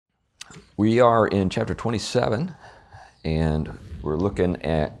We are in chapter 27, and we're looking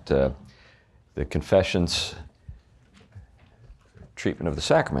at the confession's treatment of the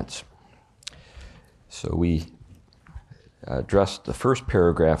sacraments. So we addressed the first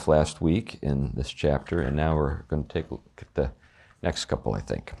paragraph last week in this chapter, and now we're going to take a look at the next couple, I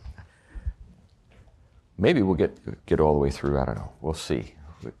think. Maybe we'll get all the way through, I don't know. We'll see.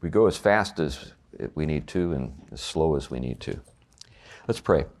 We go as fast as we need to and as slow as we need to. Let's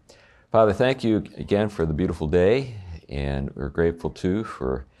pray. Father, thank you again for the beautiful day, and we're grateful too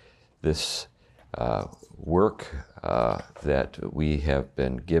for this work that we have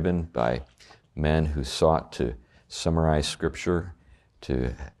been given by men who sought to summarize Scripture,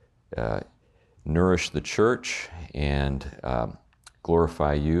 to nourish the church and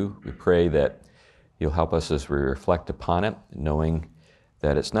glorify you. We pray that you'll help us as we reflect upon it, knowing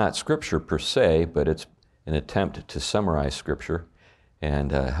that it's not Scripture per se, but it's an attempt to summarize Scripture,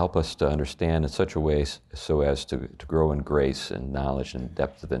 and help us to understand in such a way so as to grow in grace and knowledge and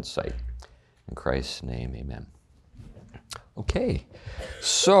depth of insight. In Christ's name, amen. Okay,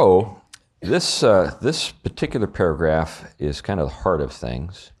 so this particular paragraph is kind of the heart of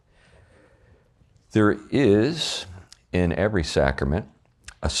things. There is, in every sacrament,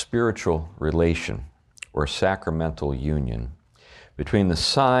 a spiritual relation or sacramental union between the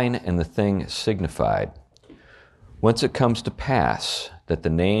sign and the thing signified, whence it comes to pass that the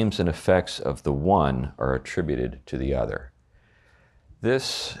names and effects of the one are attributed to the other.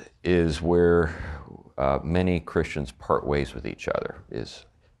 This is where many Christians part ways with each other, is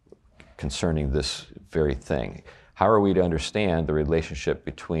concerning this very thing. How are we to understand the relationship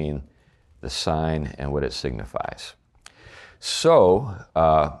between the sign and what it signifies? So,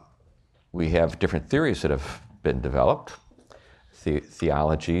 we have different theories that have been developed,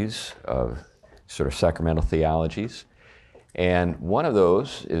 theologies of sort of sacramental theologies. And one of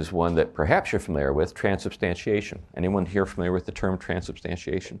those is one that perhaps you're familiar with, transubstantiation. Anyone here familiar with the term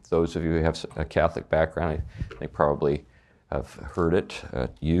transubstantiation? Those of you who have a Catholic background, I think probably have heard it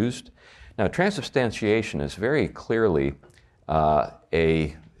used. Now, transubstantiation is very clearly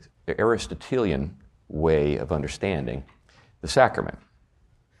a Aristotelian way of understanding the sacrament.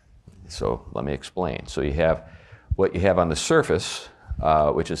 So let me explain. So you have what you have on the surface,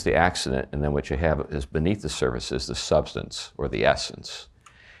 which is the accident, and then what you have is beneath the surface is the substance or the essence.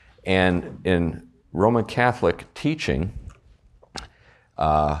 And in Roman Catholic teaching,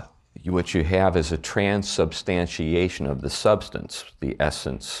 what you have is a transubstantiation of the substance, the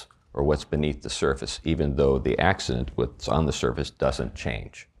essence, or what's beneath the surface, even though the accident, what's on the surface, doesn't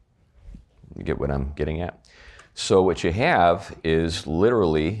change. You get what I'm getting at? So what you have is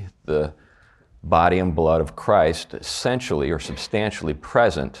literally the body and blood of Christ essentially or substantially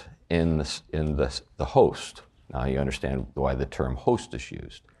present in the host. Now you understand why the term host is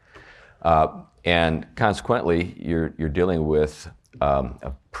used. And consequently, you're dealing with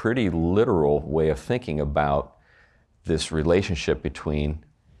a pretty literal way of thinking about this relationship between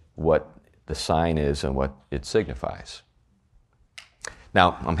what the sign is and what it signifies.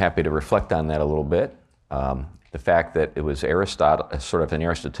 Now, I'm happy to reflect on that a little bit. The fact that it was Aristotle, sort of an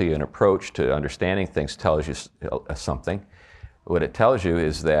Aristotelian approach to understanding things tells you something. What it tells you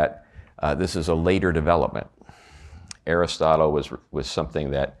is that this is a later development. Aristotle was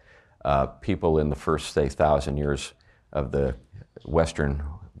something that people in the first, say, 1,000 years of the Western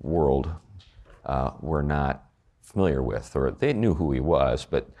world were not familiar with, or they knew who he was,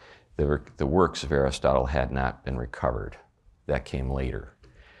 but the works of Aristotle had not been recovered. That came later.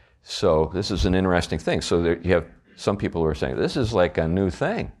 So this is an interesting thing. So you have some people who are saying, this is like a new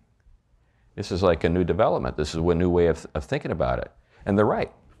thing. This is like a new development. This is a new way of thinking about it. And they're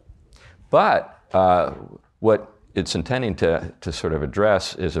right. But what it's intending to sort of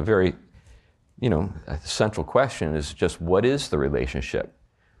address is a very, a central question is just what is the relationship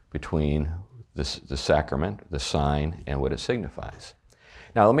between the sacrament, the sign, and what it signifies?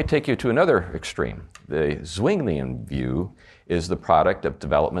 Now, let me take you to another extreme. The Zwinglian view is the product of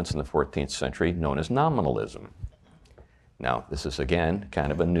developments in the 14th century known as nominalism. Now, this is, again,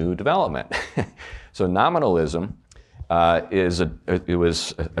 kind of a new development. So nominalism was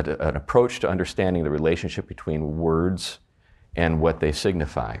an approach to understanding the relationship between words and what they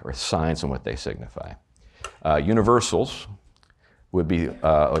signify, or signs and what they signify. Universals would be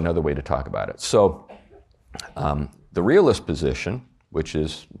another way to talk about it. So the realist position, which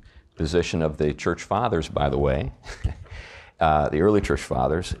is the position of the Church Fathers, by the way, the early Church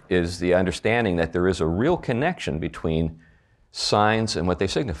Fathers, is the understanding that there is a real connection between signs and what they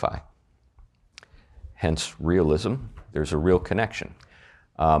signify. Hence, realism, there's a real connection.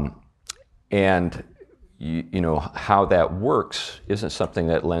 And you know, how that works isn't something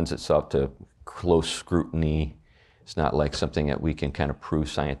that lends itself to close scrutiny. It's not like something that we can kind of prove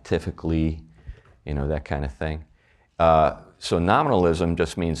scientifically, you know, that kind of thing. So nominalism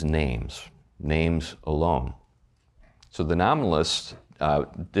just means names alone. So the nominalists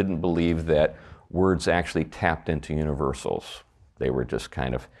didn't believe that words actually tapped into universals. They were just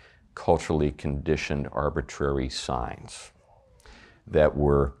kind of culturally conditioned arbitrary signs that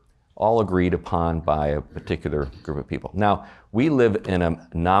were all agreed upon by a particular group of people. Now, we live in a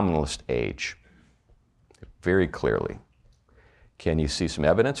nominalist age, very clearly. Can you see some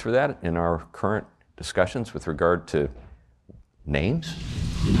evidence for that in our current discussions with regard to names?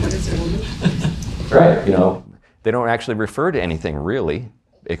 Right, you know, they don't actually refer to anything really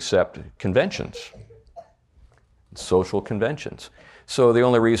except conventions, social conventions. So the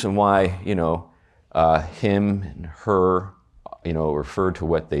only reason why, you know, him and her, you know, refer to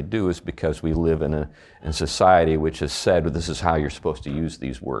what they do is because we live in a society which has said, well, this is how you're supposed to use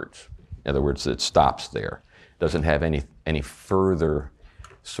these words. In other words, it stops there. It doesn't have any further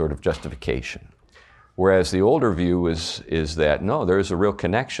sort of justification. Whereas the older view is that, no, there's a real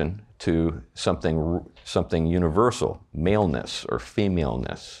connection to something universal, maleness or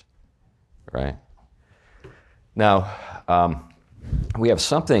femaleness, right? Now, we have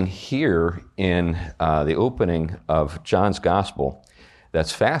something here in the opening of John's Gospel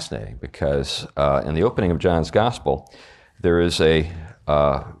that's fascinating because in the opening of John's Gospel, there is a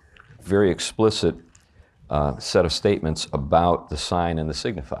very explicit set of statements about the sign and the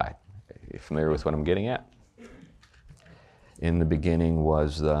signified. Are you familiar with what I'm getting at? In the beginning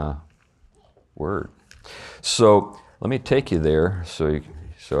was the Word. So let me take you there so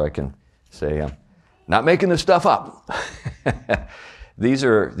I can say, not making this stuff up. These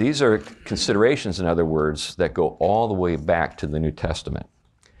are considerations, in other words, that go all the way back to the New Testament.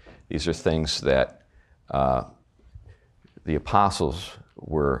 These are things that the apostles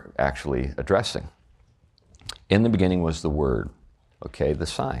were actually addressing. In the beginning was the Word, okay, the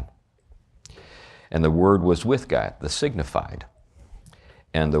sign. And the Word was with God, the signified.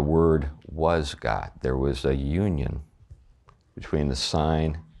 And the Word was God. There was a union between the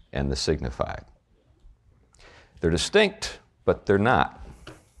sign and the signified. They're distinct, but they're not.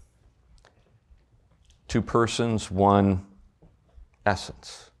 Two persons, one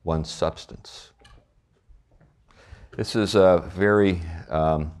essence, one substance. This is a very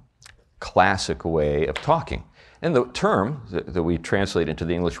classic way of talking. And the term that we translate into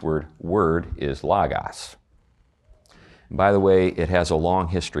the English word is logos. And by the way, it has a long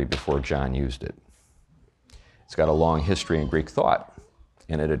history before John used it. It's got a long history in Greek thought,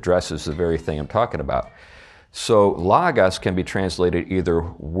 and it addresses the very thing I'm talking about. So logos can be translated either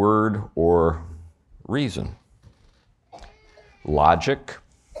word or reason. Logic,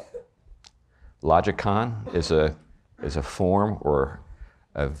 logikon is a form or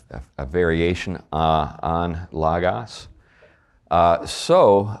a variation on logos.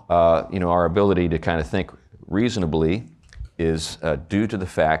 You know, our ability to kind of think reasonably is due to the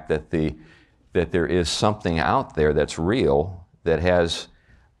fact that there is something out there that's real that has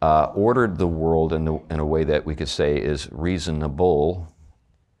ordered the world in a way that we could say is reasonable,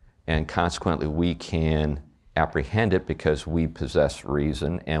 and consequently we can apprehend it because we possess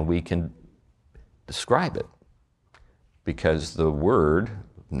reason and we can describe it. Because the word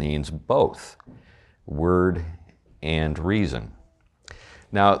means both, word and reason.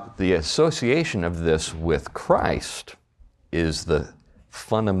 Now, the association of this with Christ is the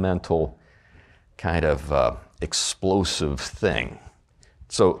fundamental kind of explosive thing.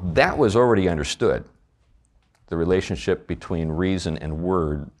 So that was already understood. The relationship between reason and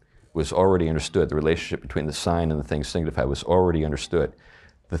word was already understood. The relationship between the sign and the thing signified was already understood.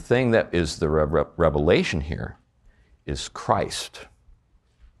 The thing that is the revelation here is Christ,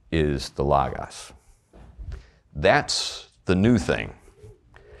 is the Logos. That's the new thing.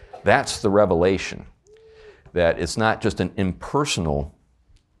 That's the revelation. That it's not just an impersonal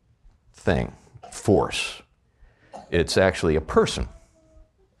thing, force. It's actually a person,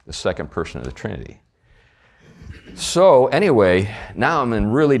 the second person of the Trinity. So anyway, now I'm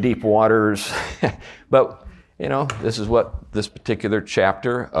in really deep waters, but you know, this is what this particular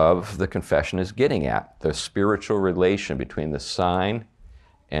chapter of the confession is getting at, the spiritual relation between the sign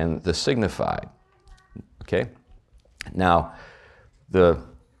and the signified. Okay? Now, the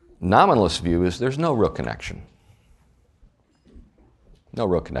nominalist view is there's no real connection. No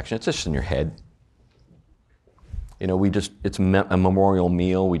real connection. It's just in your head. You know, it's a memorial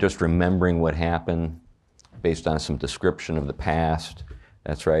meal. We're just remembering what happened based on some description of the past.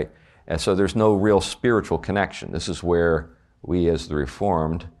 That's right. And so there's no real spiritual connection. This is where we as the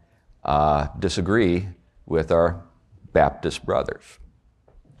Reformed disagree with our Baptist brothers,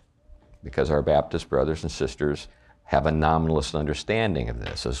 because our Baptist brothers and sisters have a nominalist understanding of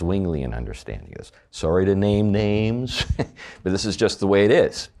this, a Zwinglian understanding of this. Sorry to name names, but this is just the way it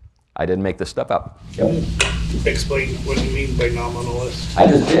is. I didn't make this stuff up. Yep. Explain what you mean by nominalist. I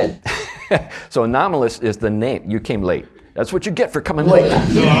just did. So a nominalist is the name. You came late. That's what you get for coming late.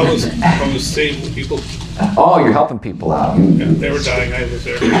 No, I was saving people. Oh, you're helping people out. Yeah, they were dying. I was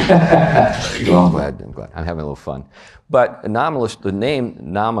there. Well, I'm glad. I'm having a little fun. But a nominalist, the name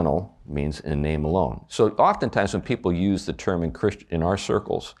nominal means in name alone. So oftentimes when people use the term in our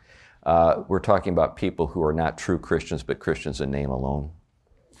circles, we're talking about people who are not true Christians, but Christians in name alone.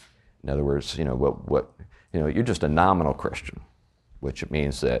 In other words, you're just a nominal Christian, which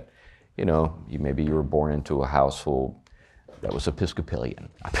means that, maybe you were born into a household that was Episcopalian.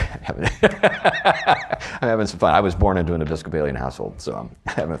 I'm having some fun. I was born into an Episcopalian household, so I'm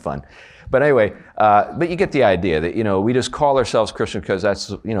having fun. But anyway, but you get the idea that, we just call ourselves Christian because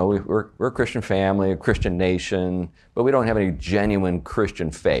that's, we're a Christian family, a Christian nation, but we don't have any genuine Christian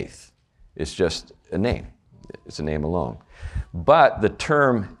faith. It's just a name. It's a name alone. But the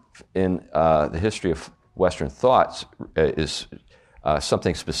term in the history of Western thoughts is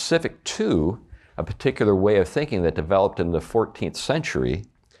something specific to a particular way of thinking that developed in the 14th century.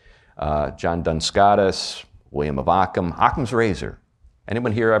 John Duns Scotus, William of Ockham, Occam's razor.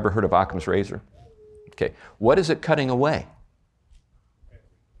 Anyone here ever heard of Occam's razor? Okay, what is it cutting away?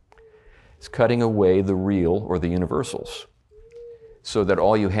 It's cutting away the real or the universals, so that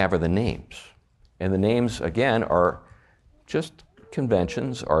all you have are the names. And the names, again, are just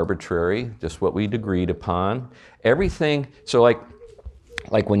conventions, arbitrary, just what we'd agreed upon. Everything, so like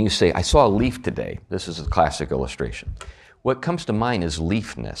when you say, I saw a leaf today, this is a classic illustration. What comes to mind is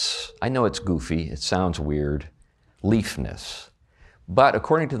leafness. I know it's goofy, it sounds weird, leafness. But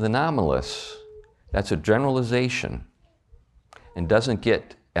according to the nominalists, that's a generalization and doesn't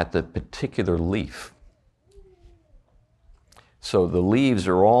get at the particular leaf. So the leaves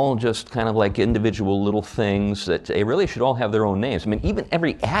are all just kind of like individual little things that they really should all have their own names. I mean, even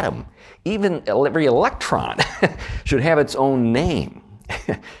every atom, even every electron should have its own name.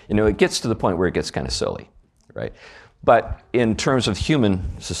 It gets to the point where it gets kind of silly, right? But in terms of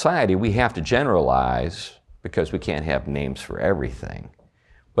human society, we have to generalize because we can't have names for everything.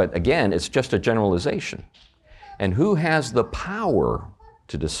 But again, it's just a generalization. And who has the power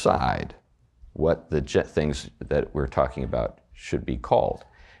to decide what the things that we're talking about should be called?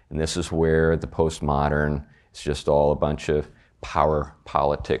 And this is where the postmodern, it's just all a bunch of power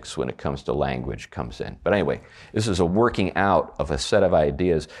politics when it comes to language comes in. But anyway, this is a working out of a set of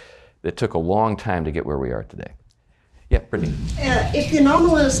ideas that took a long time to get where we are today. Yeah, Brittany. If the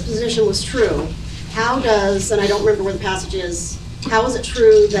nominalist position was true, how does, and I don't remember where the passage is, how is it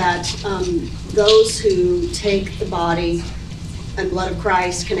true that those who take the body and blood of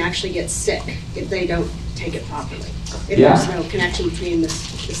Christ can actually get sick if they don't take it properly? If there's no connection between the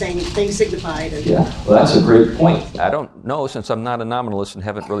same thing signified. And well, that's a great point. I don't know, since I'm not a nominalist and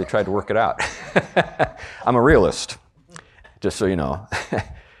haven't really tried to work it out. I'm a realist, just so you know.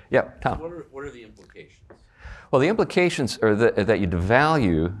 Yeah, Tom. What are the implications? Well, the implications are that you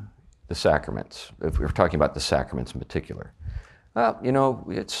devalue the sacraments, if we're talking about the sacraments in particular.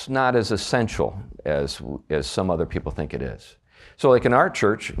 It's not as essential as some other people think it is. So like in our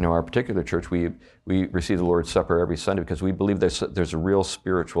church, our particular church, we receive the Lord's Supper every Sunday because we believe there's a real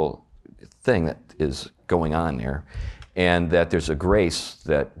spiritual thing that is going on there, and that there's a grace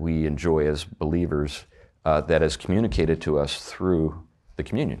that we enjoy as believers that is communicated to us through the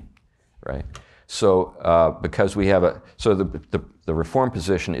communion, right? So because we have the Reformed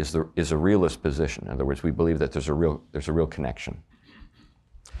position is a realist position. In other words, we believe that there's a real connection.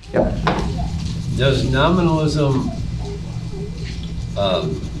 Yep. Does nominalism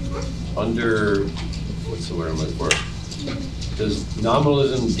under, what's the word I'm looking for? Does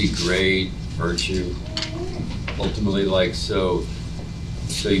nominalism degrade virtue? Ultimately, so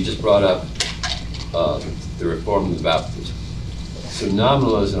you just brought up the Reformed and the Baptist. So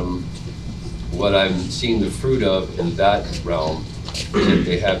nominalism, what I'm seeing the fruit of in that realm is that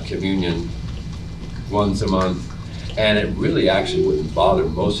they have communion once a month, and it really actually wouldn't bother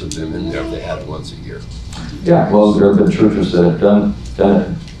most of them in there if they had it once a year. Yeah, well, there have been churches that have done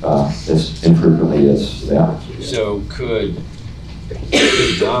it as infrequently as that. So could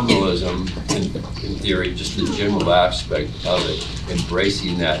nominalism, in theory, just the general aspect of it,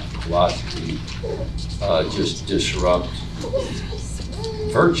 embracing that philosophy, just disrupt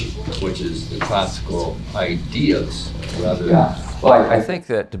virtue, which is the classical ideas, rather than... Well, I think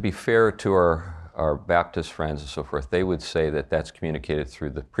that to be fair to our Baptist friends and so forth, they would say that that's communicated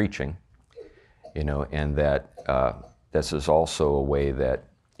through the preaching, and that this is also a way that,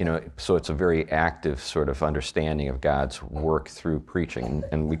 so it's a very active sort of understanding of God's work through preaching,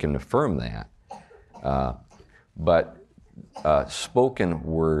 and we can affirm that. But spoken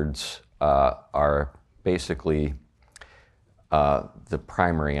words are basically the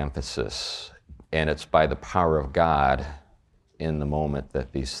primary emphasis, and it's by the power of God in the moment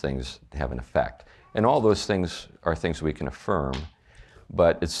that these things have an effect. And all those things are things we can affirm,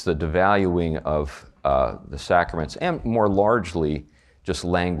 but it's the devaluing of the sacraments, and more largely just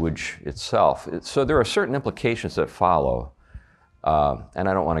language itself. So there are certain implications that follow, and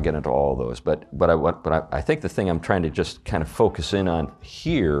I don't want to get into all of those, but I think the thing I'm trying to just kind of focus in on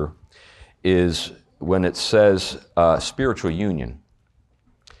here is when it says spiritual union.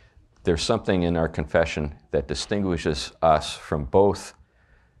 There's something in our confession that distinguishes us from both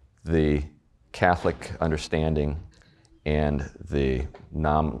the Catholic understanding and the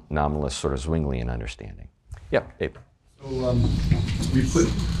nominalist sort of Zwinglian understanding. Yep, Abe. So we put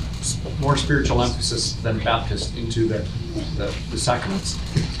more spiritual emphasis than Baptist into the sacraments,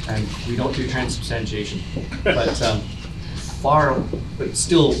 and we don't do transubstantiation, but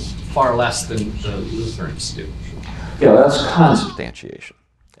still far less than the Lutherans do. Yeah, that's consubstantiation.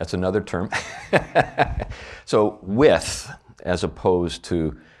 That's another term. So with, as opposed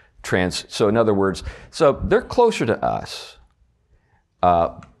to so in other words, so they're closer to us.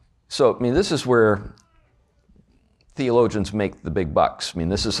 So, I mean, this is where theologians make the big bucks. I mean,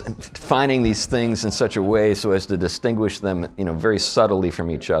 this is finding these things in such a way so as to distinguish them, very subtly from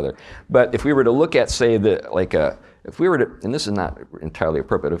each other. But if we were to look at, say, if we were to, and this is not entirely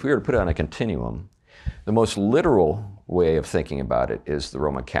appropriate, if we were to put it on a continuum, the most literal way of thinking about it is the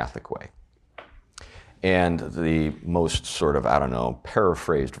Roman Catholic way. And the most sort of,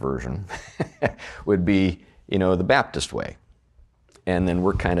 paraphrased version would be, the Baptist way. And then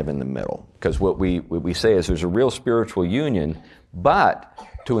we're kind of in the middle. Because what we say is there's a real spiritual union, but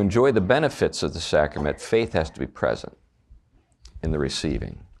to enjoy the benefits of the sacrament, faith has to be present in the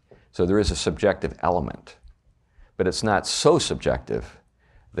receiving. So there is a subjective element. But it's not so subjective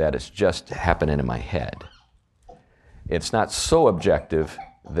that it's just happening in my head. It's not so objective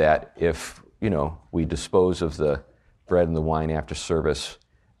that if we dispose of the bread and the wine after service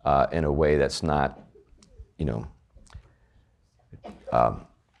in a way that's not,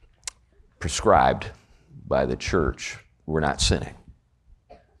 prescribed by the church, we're not sinning.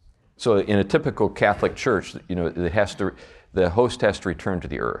 So in a typical Catholic church, the host has to return to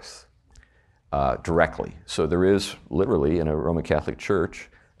the earth directly. So there is literally in a Roman Catholic church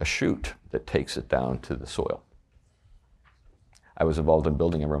a chute that takes it down to the soil. I was involved in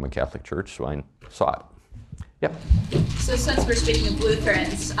building a Roman Catholic church, so I saw it. Yep. So since we're speaking of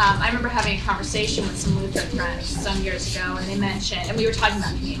Lutherans, I remember having a conversation with some Lutheran friends some years ago, and they mentioned, and we were talking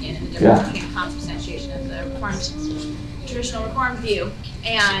about communion and the difference between consubstantiation and the traditional Reformed view,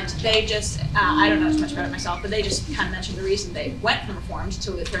 and they just, I don't know too much about it myself, but they just kind of mentioned the reason they went from Reformed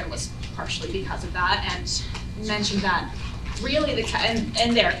to Lutheran was partially because of that, and mentioned that really,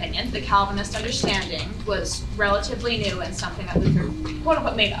 in their opinion, the Calvinist understanding was relatively new and something that Luther, quote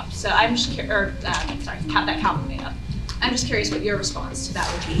unquote, made up. So I'm just that Calvin made up. I'm just curious what your response to that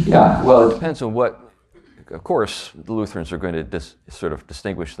would be. Yeah, well, it depends on what. Of course, the Lutherans are going to sort of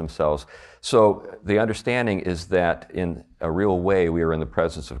distinguish themselves. So the understanding is that in a real way, we are in the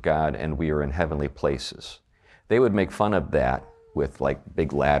presence of God and we are in heavenly places. They would make fun of that with like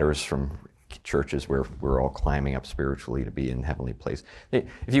big ladders from churches where we're all climbing up spiritually to be in heavenly place.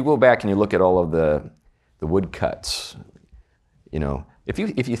 If you go back and you look at all of the woodcuts, if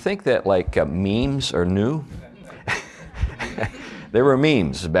you think that memes are new, there were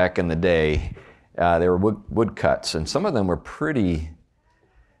memes back in the day. There were woodcuts, and some of them were pretty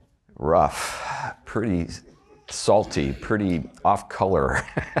rough, pretty salty, pretty off color,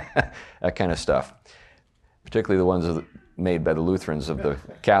 that kind of stuff. Particularly the ones made by the Lutherans of the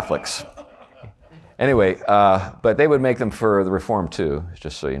Catholics. Anyway, but they would make them for the Reformed too,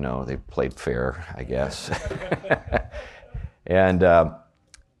 just so you know. They played fair, I guess. And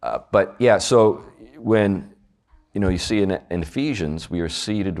but yeah, so when you see in Ephesians, we are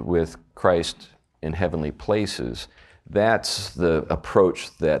seated with Christ in heavenly places. That's the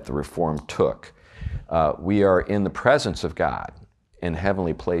approach that the Reformed took. We are in the presence of God in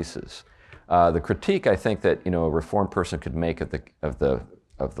heavenly places. The critique I think that a Reformed person could make of the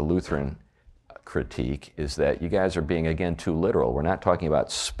Lutheran critique is that you guys are being, again, too literal. We're not talking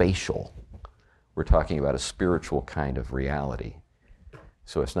about spatial. We're talking about a spiritual kind of reality.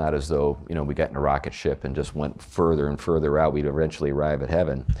 So it's not as though, we got in a rocket ship and just went further and further out. We'd eventually arrive at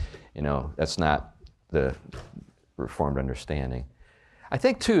heaven. That's not the Reformed understanding. I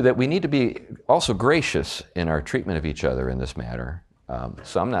think, too, that we need to be also gracious in our treatment of each other in this matter.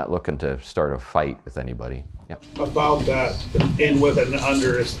 So I'm not looking to start a fight with anybody. Yep. About that, the in, with, and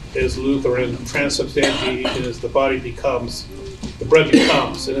under is Lutheran. Transubstantiation is the body becomes, the bread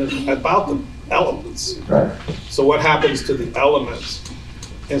becomes, and it's about the elements. Right. So what happens to the elements?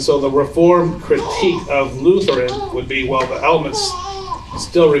 And so the Reformed critique of Lutheran would be, well, the elements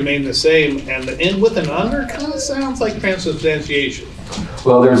still remain the same, and the in, with, and under kind of sounds like transubstantiation.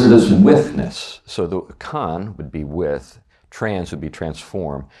 Well, there's this withness. So the con would be with, trans would be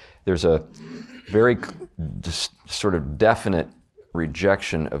transform. There's a very sort of definite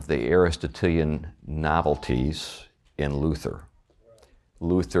rejection of the Aristotelian novelties in Luther.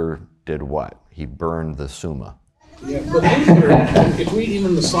 Luther did what? He burned the Summa. Yeah, but Luther, if we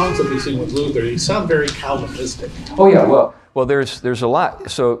even the songs that we sing with Luther, they sound very Calvinistic. Oh yeah, well there's a lot.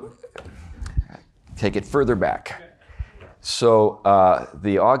 So take it further back. So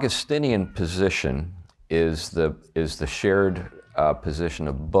the Augustinian position is the shared position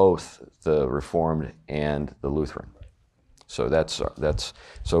of both the Reformed and the Lutheran. So that's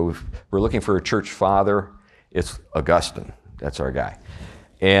so if we're looking for a church father, it's Augustine. That's our guy,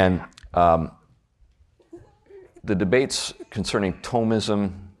 and the debates concerning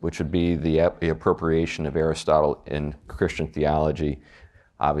Thomism, which would be the appropriation of Aristotle in Christian theology,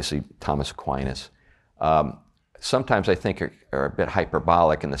 obviously Thomas Aquinas, sometimes I think are a bit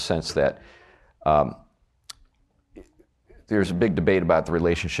hyperbolic in the sense that there's a big debate about the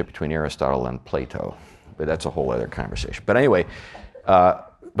relationship between Aristotle and Plato, but that's a whole other conversation. But anyway,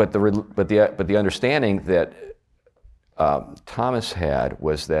 but the understanding that Thomas had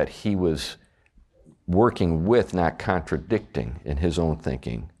was that he was working with, not contradicting in his own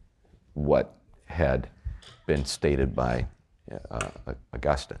thinking, what had been stated by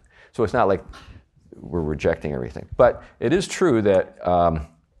Augustine. So it's not like we're rejecting everything. But it is true that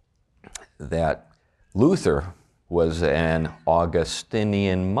that Luther was an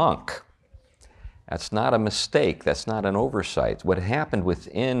Augustinian monk. That's not a mistake. That's not an oversight. What happened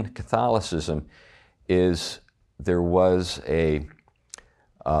within Catholicism is there was a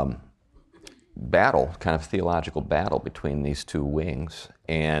battle, kind of theological battle between these two wings,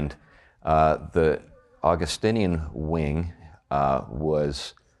 and the Augustinian wing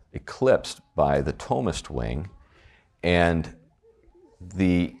was eclipsed by the Thomist wing, and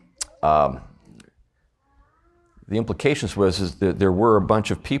the implications was that there were a bunch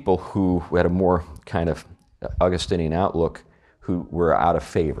of people who had a more kind of Augustinian outlook who were out of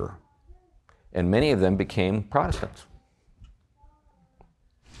favor, and many of them became Protestants.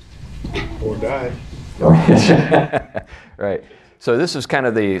 Or die. Right. So this is kind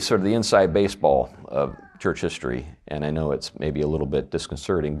of the sort of the inside baseball of church history, and I know it's maybe a little bit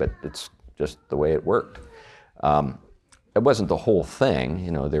disconcerting, but it's just the way it worked. It wasn't the whole thing.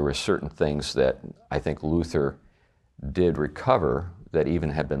 You know, there were certain things that I think Luther did recover that even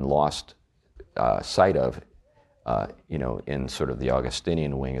had been lost sight of, you know, in sort of the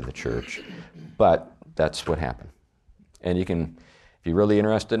Augustinian wing of the church. But that's what happened. And you can, if you're really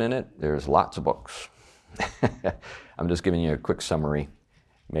interested in it, there's lots of books. I'm just giving you a quick summary,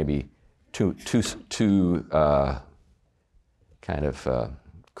 maybe too kind of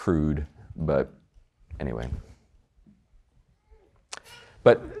crude, but anyway.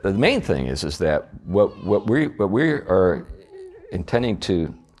 But the main thing is that what we are intending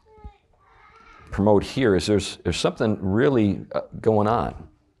to promote here is there's something really going on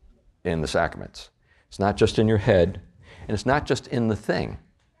in the sacraments. It's not just in your head, and it's not just in the thing.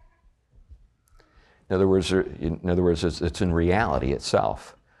 In other words, it's in reality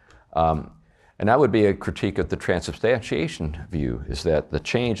itself. And that would be a critique of the transubstantiation view, is that the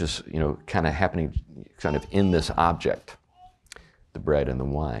change is, you know, kind of happening kind of in this object, the bread and the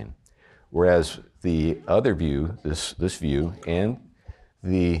wine. Whereas the other view, this view, and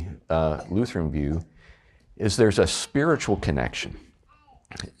the Lutheran view, is there's a spiritual connection.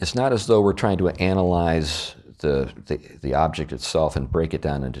 It's not as though we're trying to analyze the object itself and break it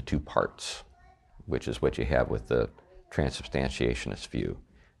down into two parts, which is what you have with the transubstantiationist view.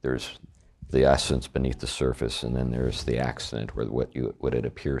 There's the essence beneath the surface, and then there's the accident, or what it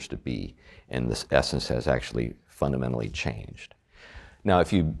appears to be, and this essence has actually fundamentally changed. Now,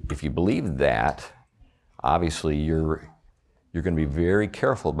 if you believe that, obviously you're going to be very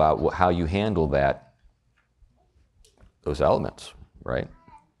careful about how you handle those elements, right?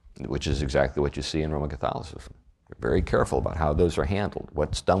 Which is exactly what you see in Roman Catholicism. You're very careful about how those are handled,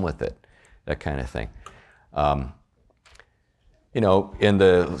 what's done with it, that kind of thing. You know, in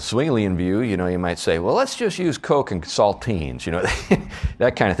the Zwinglian view, you know, you might say, well, let's just use Coke and saltines, you know,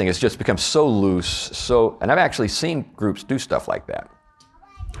 that kind of thing. It's just become so loose, and I've actually seen groups do stuff like that.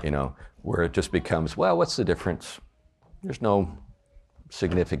 where it just becomes, well, what's the difference? There's no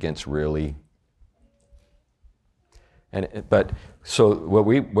significance really. But so what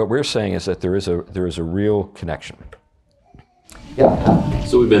we're saying is that there is a real connection.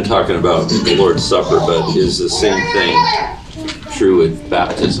 So we've been talking about the Lord's Supper, but is the same thing true with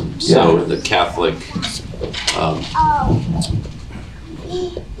baptism? So the Catholic,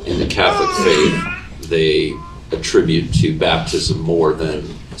 in the Catholic faith, they attribute to baptism more than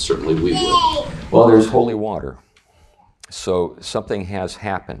certainly we would. Well, there's holy water. So something has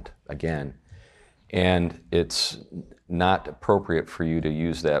happened again, and it's not appropriate for you to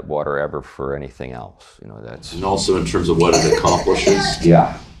use that water ever for anything else. That's. And also in terms of what it accomplishes.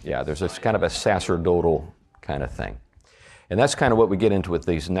 Yeah, there's this kind of a sacerdotal kind of thing. And that's kind of what we get into with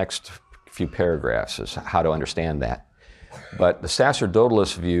these next few paragraphs, is how to understand that. But the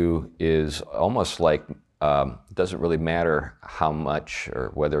sacerdotalist view is almost like it doesn't really matter how much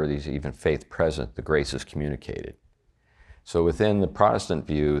or whether there's even faith present, the grace is communicated. So within the Protestant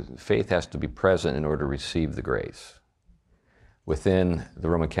view, faith has to be present in order to receive the grace. Within the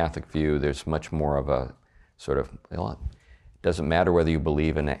Roman Catholic view, there's much more of a sort of, well, it doesn't matter whether you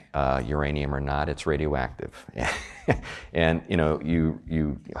believe in uranium or not, it's radioactive. And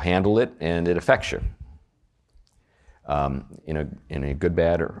you handle it and it affects you in a good,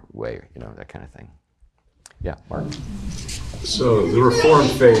 bad or way, that kind of thing. Yeah, Mark? So the Reformed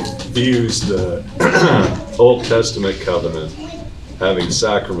faith views the Old Testament covenant having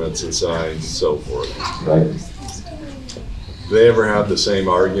sacraments and signs and so forth. Right. Do they ever have the same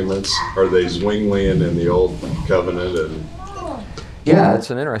arguments? Are they Zwinglian in the Old Covenant? And yeah,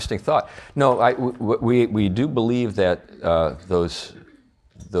 that's an interesting thought. No, we do believe that those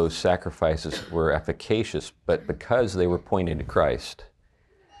sacrifices were efficacious, but because they were pointing to Christ.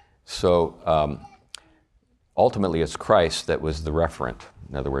 So ultimately, it's Christ that was the referent.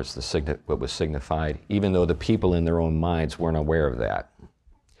 In other words, what was signified, even though the people in their own minds weren't aware of that.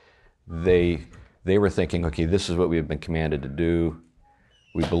 They were thinking, okay, this is what we have been commanded to do.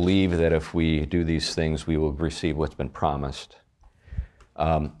 We believe that if we do these things, we will receive what's been promised.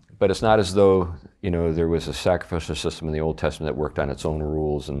 But it's not as though, there was a sacrificial system in the Old Testament that worked on its own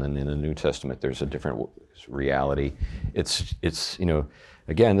rules, and then in the New Testament there's a different reality. It's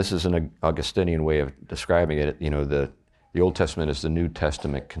again, this is an Augustinian way of describing it. The Old Testament is the New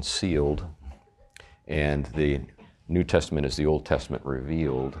Testament concealed, and the New Testament is the Old Testament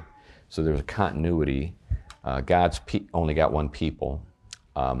revealed. So there's a continuity. God's only got one people.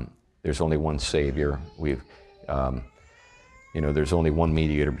 There's only one Savior. There's only one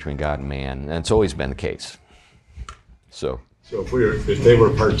mediator between God and man, and it's always been the case. So if they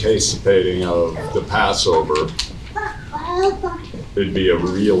were participating of the Passover, it'd be a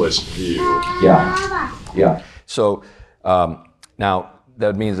realist view. Yeah. So now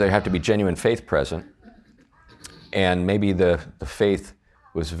that means there have to be genuine faith present, and maybe the faith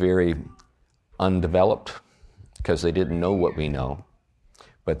was very undeveloped because they didn't know what we know,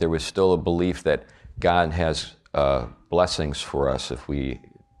 but there was still a belief that God has blessings for us if we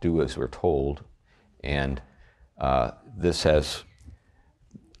do as we're told, and this has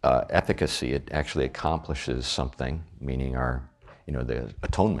efficacy. It actually accomplishes something, meaning the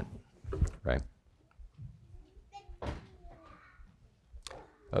atonement, right?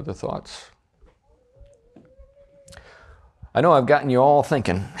 Other thoughts? I know I've gotten you all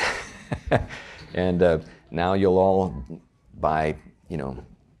thinking, and now you'll all buy,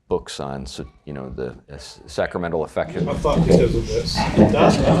 books on, the sacramental affection. I thought because of this.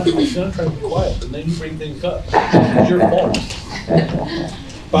 That's not. I'm going to try to be quiet, and then you bring things up. It's your fault.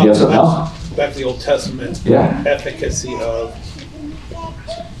 Back to the Old Testament, efficacy of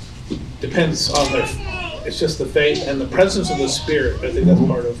depends on it's just the faith and the presence of the Spirit. I think that's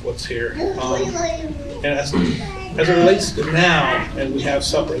part of what's here. And as it relates to now, and we have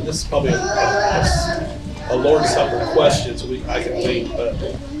supper, and this is probably a Lord's Supper question, so I can wait, but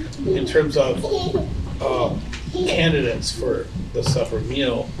in terms of candidates for the supper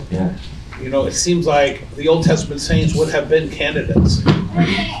meal, it seems like the Old Testament saints would have been candidates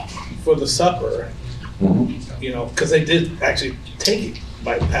for the supper, because they did actually take it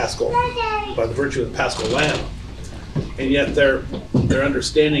by the virtue of the Paschal Lamb, and yet their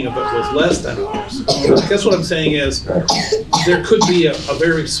understanding of it was less than ours. I guess what I'm saying is there could be a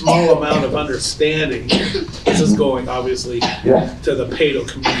very small amount of understanding. This is going obviously to the Paedo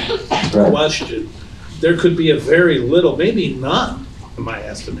community question. There could be a very little, maybe none, in my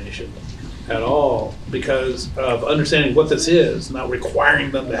estimation, at all, because of understanding what this is, not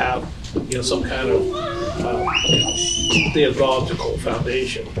requiring them to have some kind of theological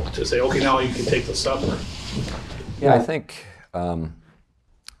foundation to say, okay, now you can take the supper. Yeah, I think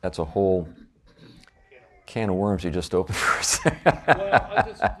that's a whole can of worms you just opened for us.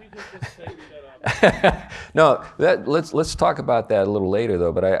 Well, you can just say that. No, let's talk about that a little later,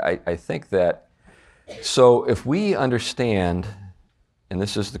 though. But I think that, so if we understand, and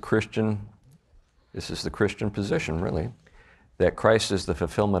this is the Christian position, really, that Christ is the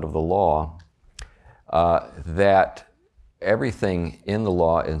fulfillment of the law, that everything in the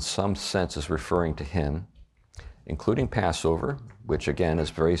law, in some sense, is referring to Him, including Passover, which again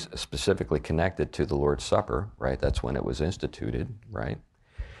is very specifically connected to the Lord's Supper, right? That's when it was instituted, right?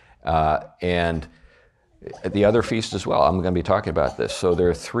 And the other feast as well. I'm going to be talking about this. So there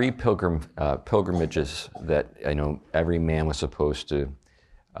are 3 pilgrimages that I know every man was supposed to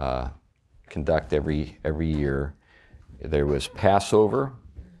conduct every year. There was Passover,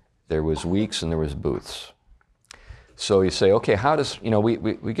 there was weeks, and there was booths. So you say, okay, how does,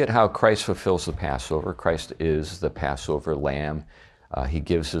 we get how Christ fulfills the Passover. Christ is the Passover lamb. He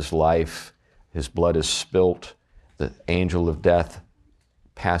gives his life. His blood is spilt. The angel of death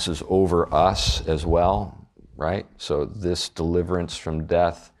passes over us as well, right? So this deliverance from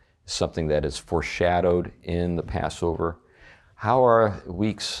death is something that is foreshadowed in the Passover. How are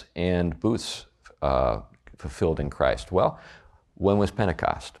weeks and booths fulfilled in Christ? Well, when was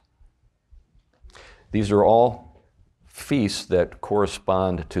Pentecost? These are all feasts that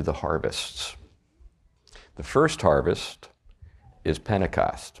correspond to the harvests. The first harvest is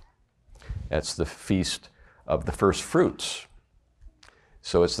Pentecost. That's the feast of the first fruits.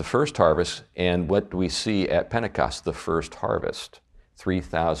 So it's the first harvest, and what do we see at Pentecost? The first harvest.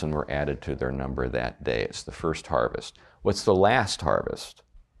 3,000 were added to their number that day. It's the first harvest. What's the last harvest?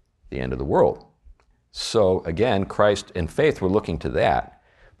 The end of the world. So again, Christ and faith, we're looking to that,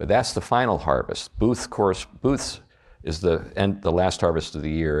 but that's the final harvest. Booths is the last harvest of the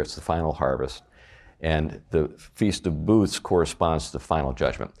year. It's the final harvest. And the Feast of Booths corresponds to the final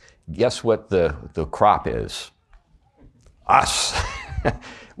judgment. Guess what the crop is? Us.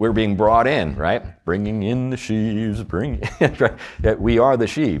 We're being brought in, right? Bringing in the sheaves, right? We are the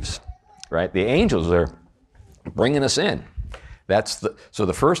sheaves, right? The angels are bringing us in. So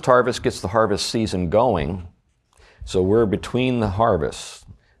the first harvest gets the harvest season going. So we're between the harvests.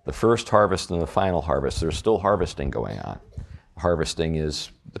 The first harvest and the final harvest. There's still harvesting going on. Harvesting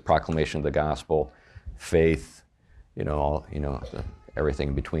is the proclamation of the gospel, faith, everything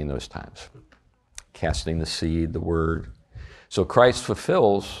in between those times. Casting the seed, the word. So Christ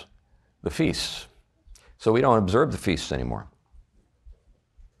fulfills the feasts. So we don't observe the feasts anymore.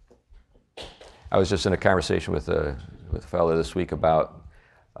 I was just in a conversation with a fellow this week about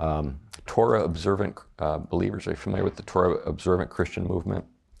Torah observant believers. Are you familiar with the Torah observant Christian movement?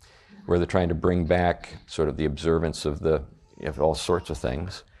 Where they're trying to bring back sort of the observance of all sorts of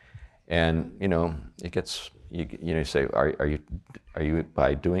things, and it gets you say, are you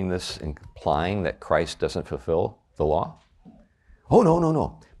by doing this implying that Christ doesn't fulfill the law? Oh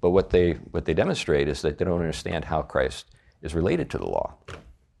no. But what they demonstrate is that they don't understand how Christ is related to the law,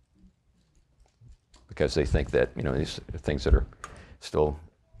 because they think that these are things that are still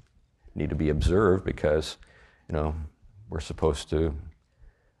need to be observed because we're supposed to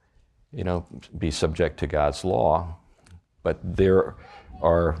be subject to God's law, but there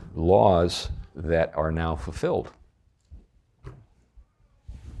are laws that are now fulfilled.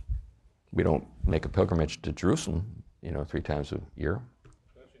 We don't make a pilgrimage to Jerusalem, 3 times a year.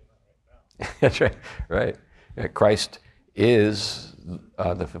 That's right, right. Christ is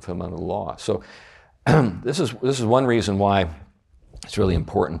the fulfillment of the law. So this is one reason why it's really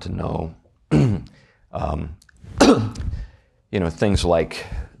important to know, things like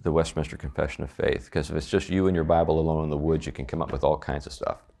the Westminster Confession of Faith, because if it's just you and your Bible alone in the woods, you can come up with all kinds of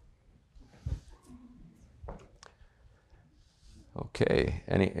stuff. Okay,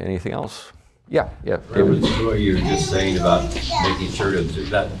 anything else? Yeah. David. What you were just saying about making sure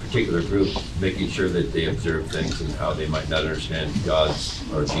that particular group, making sure that they observe things and how they might not understand God's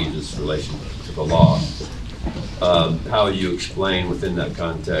or Jesus' relation to the law. How would you explain within that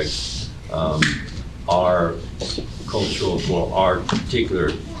context our cultural, for our particular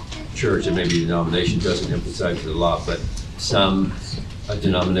church and maybe denomination doesn't emphasize the law, but some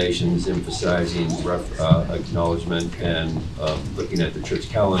denominations emphasizing acknowledgement and looking at the church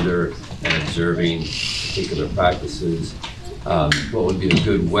calendar and observing particular practices. What would be a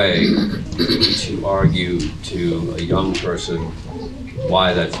good way to argue to a young person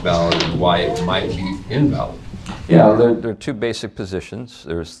why that's valid and why it might be invalid? Yeah, there are 2 basic positions.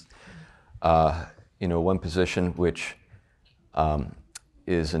 There's one position which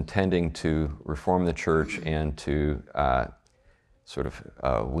is intending to reform the church and to sort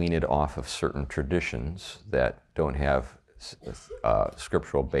of wean it off of certain traditions that don't have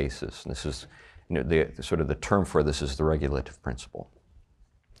scriptural basis. And this is, the sort of the term for this is the regulative principle.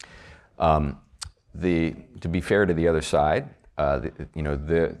 To be fair to the other side,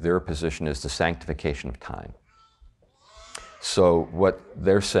 their position is the sanctification of time. So what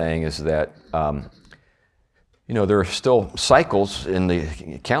they're saying is that there are still cycles in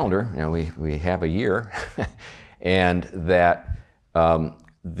the calendar. We have a year, and that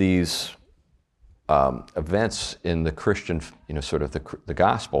these events in the Christian, sort of the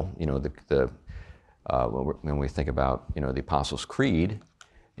gospel, when we think about the Apostles' Creed,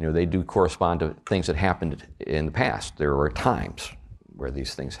 they do correspond to things that happened in the past. There were times where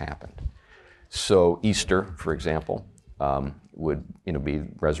these things happened. So Easter, for example, would be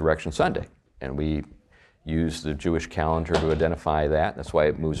Resurrection Sunday, and we use the Jewish calendar to identify that. That's why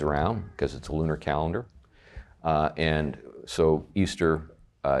it moves around, because it's a lunar calendar. And so Easter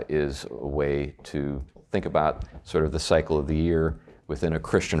is a way to think about sort of the cycle of the year within a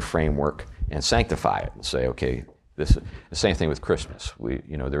Christian framework and sanctify it and say, okay, this the same thing with Christmas.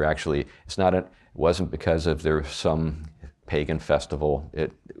 There actually it wasn't because of there was some pagan festival.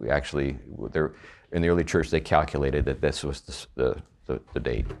 In the early church they calculated that this was the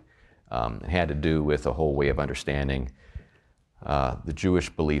date. It had to do with a whole way of understanding the Jewish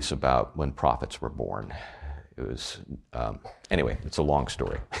beliefs about when prophets were born. It was, anyway, it's a long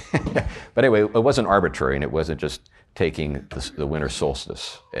story. But anyway, it wasn't arbitrary, and it wasn't just taking the winter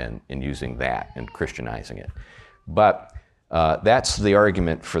solstice and using that and Christianizing it. But that's the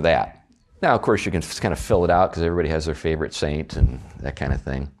argument for that. Now, of course, you can kind of fill it out because everybody has their favorite saint and that kind of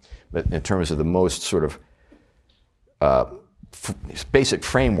thing. But in terms of the most sort of basic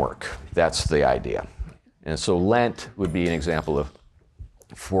framework, that's the idea. And so Lent would be an example of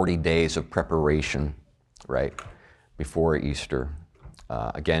 40 days of preparation, right, before Easter.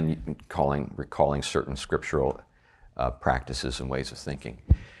 Again, recalling certain scriptural practices and ways of thinking.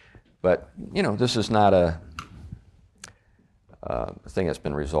 But, this is not a thing that's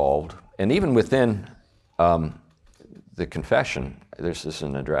been resolved. And even within the confession, this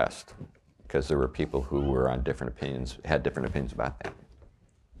isn't addressed, because there were people who were on different opinions, had different opinions about that.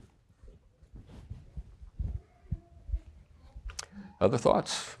 Other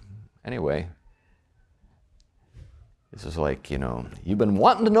thoughts? Anyway, this is like, you've been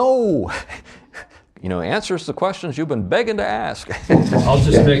wanting to know, answers to questions you've been begging to ask. I'll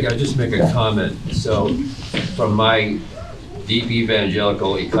just make a comment. So, from my deep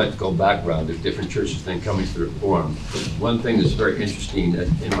evangelical, eclectical background of different churches then coming to the Reform, one thing that's very interesting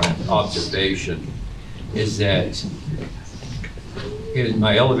in my observation is that in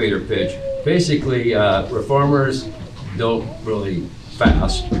my elevator pitch, basically Reformers don't really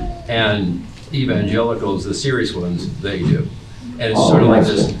fast, and evangelicals, the serious ones, they do. And it's sort of like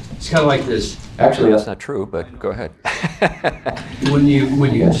this, it's kind of like this. Actually, that's not true, but go ahead. when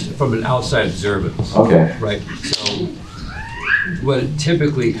you from an outside observance. Okay. Right? So what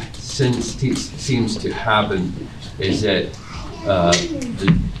typically seems to happen is that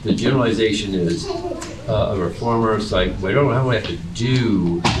the generalization is a reformer. It's like, we don't have to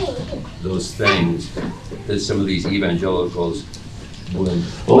do those things that some of these evangelicals would.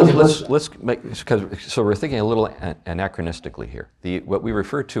 Well, let's make, so we're thinking a little anachronistically here. What we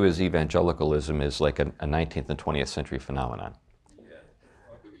refer to as evangelicalism is like a 19th and 20th century phenomenon.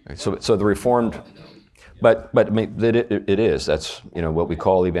 So the Reformed. But I mean, it is. That's what we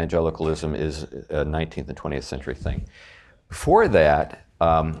call evangelicalism is a 19th and 20th century thing. Before that,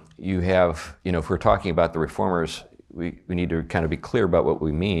 you have if we're talking about the Reformers, we need to kind of be clear about what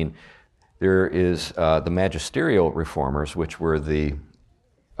we mean. There is the magisterial Reformers, which were the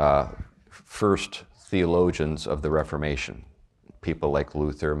first theologians of the Reformation, people like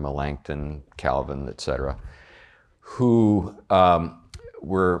Luther, Melanchthon, Calvin, etc., who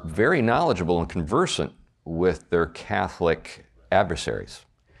were very knowledgeable and conversant with their Catholic adversaries.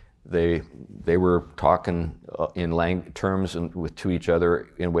 They were talking in terms and to each other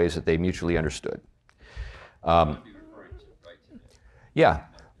in ways that they mutually understood. Yeah,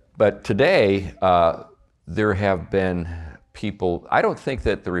 but today there have been people. I don't think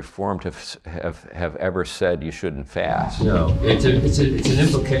that the Reformed have ever said you shouldn't fast. No, it's an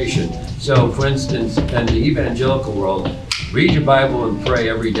implication. So, for instance, in the evangelical world, read your Bible and pray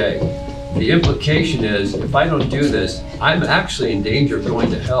every day. The implication is, if I don't do this, I'm actually in danger of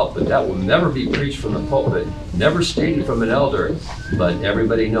going to hell, but that will never be preached from the pulpit, never stated from an elder, but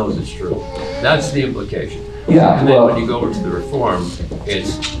everybody knows it's true. That's the implication. Yeah, and then when you go over to the Reform,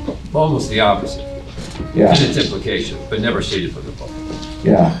 it's almost the opposite. Yeah. In its implication, but never stated from the pulpit.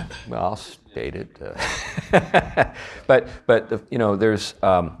 Yeah. Well, I'll state it. But there's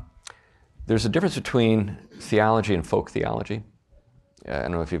there's a difference between theology and folk theology. I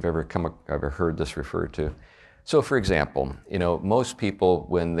don't know if you've ever heard this referred to. So, for example, most people,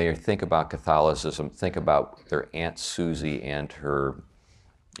 when they think about Catholicism, think about their Aunt Susie and her,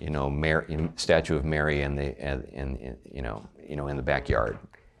 statue of Mary in the backyard,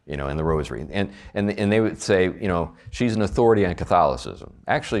 in the rosary, and they would say, she's an authority on Catholicism.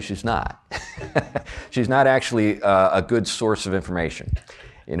 Actually, she's not. She's not actually a good source of information.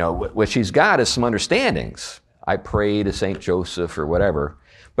 What she's got is some understandings. I pray to Saint Joseph or whatever,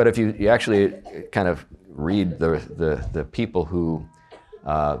 but if you actually kind of read the people who,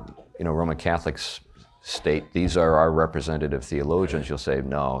 Roman Catholics state these are our representative theologians, you'll say,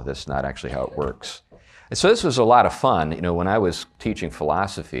 no, that's not actually how it works. And so this was a lot of fun. When I was teaching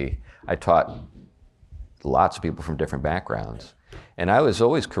philosophy, I taught lots of people from different backgrounds, and I was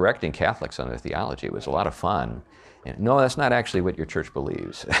always correcting Catholics on their theology. It was a lot of fun. And, no, that's not actually what your church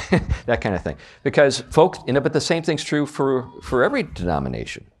believes, that kind of thing. Because folks, but the same thing's true for every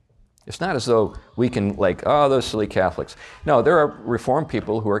denomination. It's not as though we can those silly Catholics. No, there are Reformed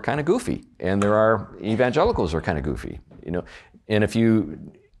people who are kind of goofy, and there are evangelicals who are kind of goofy. And if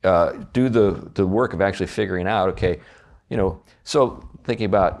you do the work of actually figuring out, okay, so thinking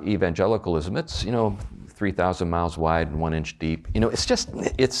about evangelicalism, it's 3,000 miles wide and 1 inch deep. It's just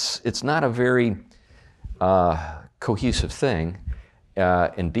it's not a very cohesive thing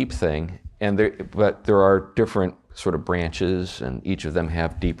and deep thing, but there are different sort of branches, and each of them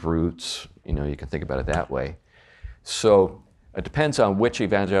have deep roots. You can think about it that way. So it depends on which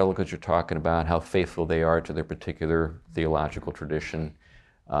evangelicals you're talking about, how faithful they are to their particular theological tradition.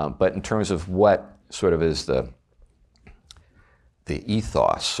 But in terms of what sort of is the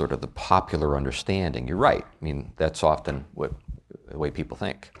ethos, sort of the popular understanding, you're right. I mean, that's often the way people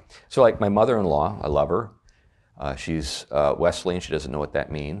think. So like my mother-in-law, I love her. She's Wesleyan, she doesn't know what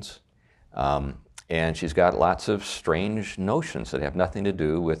that means. And she's got lots of strange notions that have nothing to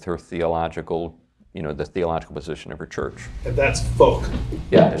do with her theological, the theological position of her church. And that's folk.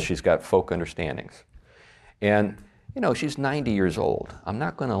 Yeah, she's got folk understandings. And, she's 90 years old. I'm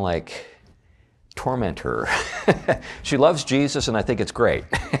not going to, torment her. She loves Jesus, and I think it's great.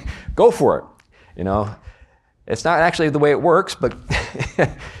 Go for it. It's not actually the way it works, but,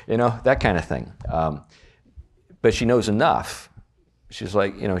 that kind of thing. But she knows enough. She's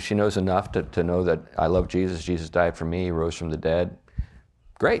she knows enough to know that I love Jesus. Jesus died for me. He rose from the dead.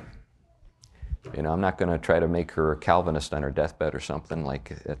 Great. I'm not going to try to make her a Calvinist on her deathbed or something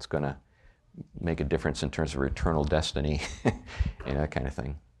that's going to make a difference in terms of her eternal destiny, that kind of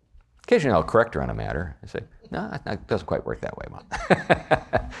thing. Occasionally I'll correct her on a matter. I say, no, it doesn't quite work that way, Mom.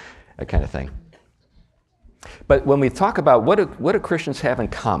 That kind of thing. But when we talk about what do Christians have in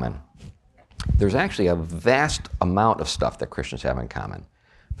common, there's actually a vast amount of stuff that Christians have in common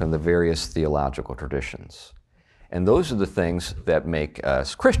from the various theological traditions. And those are the things that make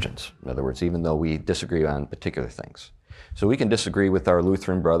us Christians. In other words, even though we disagree on particular things. So we can disagree with our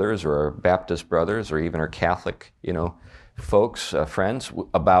Lutheran brothers or our Baptist brothers or even our Catholic, folks, friends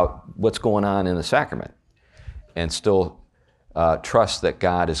about what's going on in the sacrament and still trust that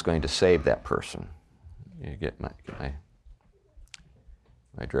God is going to save that person. You get my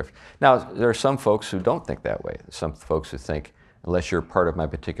drift. Now, there are some folks who don't think that way. Some folks who think, unless you're part of my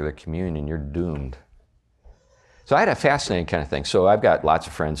particular communion, you're doomed. So I had a fascinating kind of thing. So I've got lots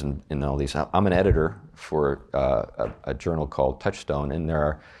of friends in all these. I'm an editor for a journal called Touchstone, and there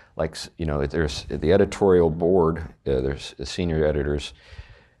are there's the editorial board, there's the senior editors,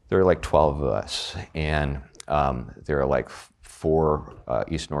 there are 12 of us, and there are 4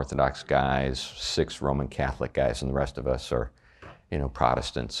 Eastern Orthodox guys, 6 Roman Catholic guys, and the rest of us are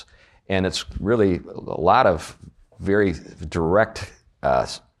Protestants. And it's really a lot of very direct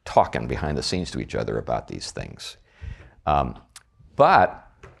talking behind the scenes to each other about these things. But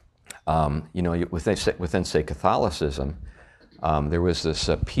within, say, Catholicism, there was this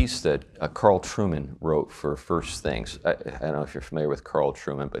piece that Carl Trueman wrote for First Things. I don't know if you're familiar with Carl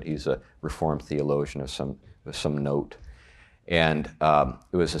Trueman, but he's a Reformed theologian of some note. And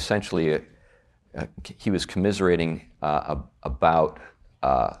it was essentially he was commiserating about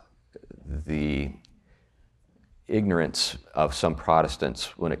the ignorance of some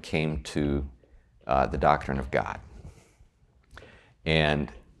Protestants when it came to the doctrine of God. And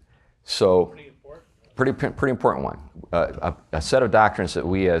so, pretty important one. A set of doctrines that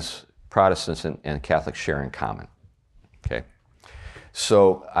we as Protestants and Catholics share in common. Okay.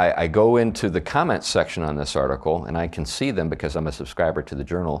 So I go into the comments section on this article, and I can see them because I'm a subscriber to the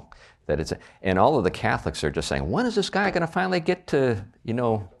journal. And all of the Catholics are just saying, when is this guy going to finally get to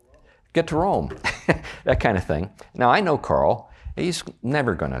Rome? That kind of thing. Now I know Carl, he's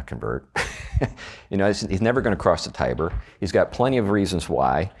never going to convert. He's never going to cross the Tiber. He's got plenty of reasons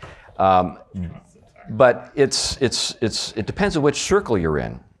why. But it depends on which circle you're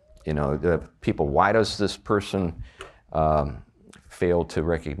in. The people, why does this person fail to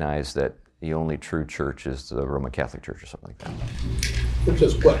recognize that the only true church is the Roman Catholic Church or something like that? Which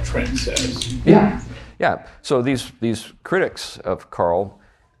is what Trent says. Yeah. So these critics of Karl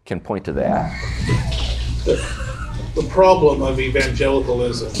can point to that. The problem of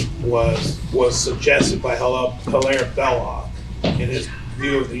evangelicalism was suggested by Hilaire Belloc in his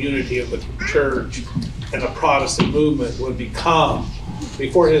view of the unity of the church, and the Protestant movement would become,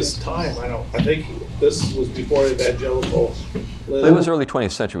 before his time, I think this was before evangelical. It was early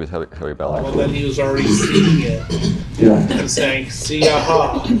 20th century with Hilaire Belloc. Well, then he was already seeing it and saying, see,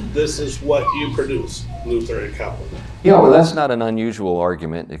 aha, this is what you produce, Luther and Calvin. Yeah, well, that's not an unusual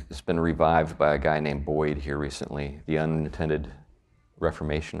argument. It's been revived by a guy named Boyd here recently. The Unintended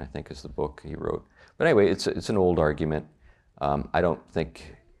Reformation, I think, is the book he wrote. But anyway, it's an old argument. I don't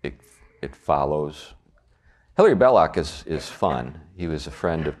think it follows. Hilaire Belloc is fun. He was a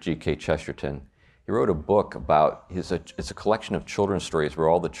friend of G.K. Chesterton. He wrote a book about it's a collection of children's stories where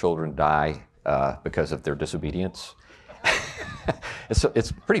all the children die because of their disobedience.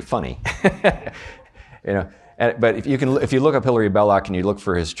 It's pretty funny, But if you look up Hilaire Belloc and you look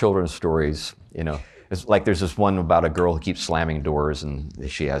for his children's stories, it's like there's this one about a girl who keeps slamming doors and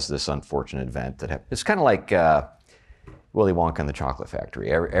she has this unfortunate event it's kind of like Willy Wonka and the Chocolate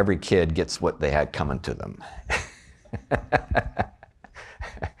Factory. Every kid gets what they had coming to them.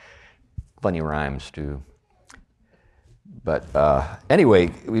 Funny rhymes too. But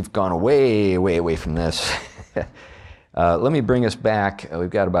anyway, we've gone way, way away from this. Let me bring us back. We've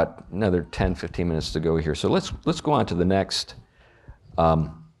got about another 10, 15 minutes to go here. So let's go on to the next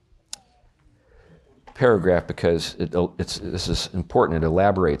paragraph because this is important. It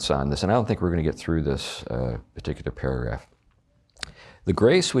elaborates on this, and I don't think we're going to get through this particular paragraph. The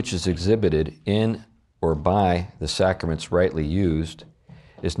grace which is exhibited in or by the sacraments rightly used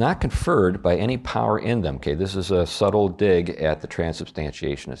is not conferred by any power in them. Okay, this is a subtle dig at the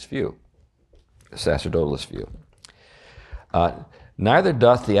transubstantiationist view, the sacerdotalist view. Neither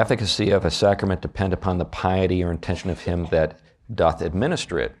doth the efficacy of a sacrament depend upon the piety or intention of him that doth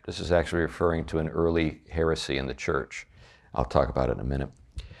administer it. This is actually referring to an early heresy in the church. I'll talk about it in a minute.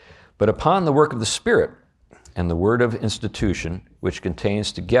 But upon the work of the Spirit and the word of institution, which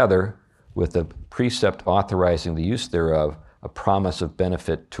contains together with the precept authorizing the use thereof a promise of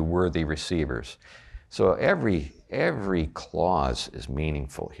benefit to worthy receivers. So every clause is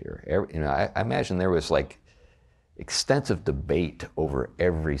meaningful here. I imagine there was like extensive debate over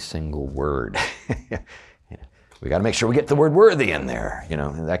every single word. We got to make sure we get the word worthy in there,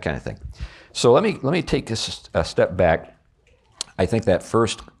 that kind of thing. So let me take a step back. I think that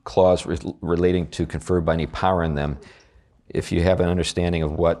first clause relating to conferred by any power in them, if you have an understanding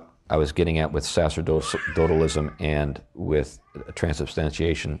of what I was getting at with sacerdotalism and with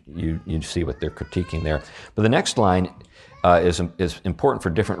transubstantiation, you see what they're critiquing there. But the next line is important for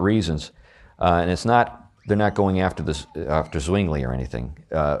different reasons, and it's not. They're not going after Zwingli or anything.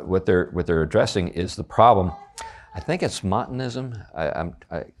 What they're addressing is the problem. I think it's Montanism.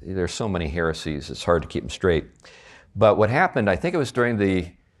 There's so many heresies; it's hard to keep them straight. But what happened? I think it was during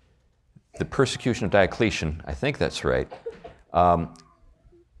the persecution of Diocletian. I think that's right.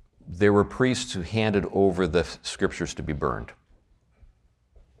 There were priests who handed over the scriptures to be burned.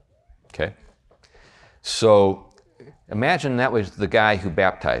 Okay, so imagine that was the guy who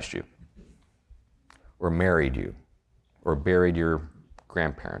baptized you, or married you, or buried your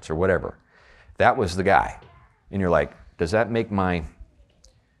grandparents, or whatever. That was the guy. And you're like, does that make my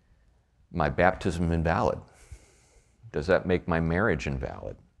baptism invalid? Does that make my marriage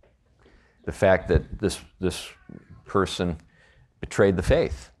invalid? The fact that this person betrayed the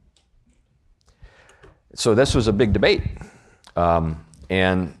faith. So this was a big debate.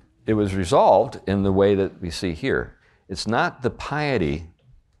 And it was resolved in the way that we see here. It's not the piety,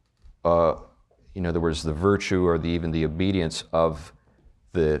 in other words, the virtue or even the obedience of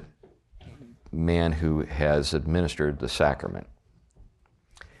the man who has administered the sacrament.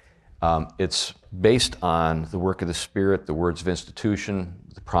 It's based on the work of the Spirit, the words of institution,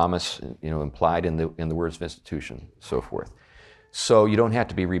 the promise, implied in the words of institution, so forth. So you don't have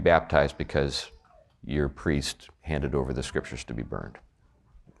to be rebaptized because your priest handed over the scriptures to be burned.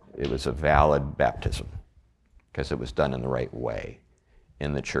 It was a valid baptism because it was done in the right way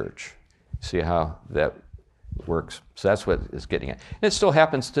in the church. See how that works? So that's what it's getting at. And it still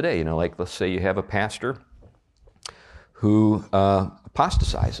happens today. Like let's say you have a pastor who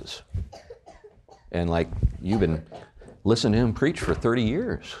apostatizes. And like you've been listened to him preach for 30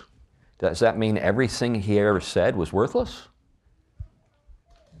 years. Does that mean everything he ever said was worthless?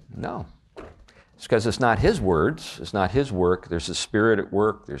 No. It's because it's not his words, it's not his work. There's the Spirit at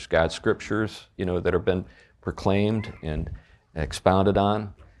work, there's God's scriptures, that have been proclaimed and expounded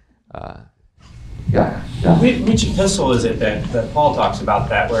on. Yeah. Which epistle is it that Paul talks about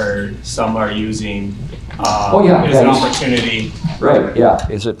that, where some are using it as an opportunity? Right, yeah.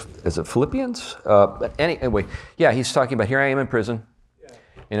 Is it Philippians? But anyway, yeah, he's talking about, here I am in prison.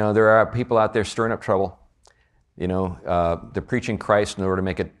 There are people out there stirring up trouble. They're preaching Christ in order to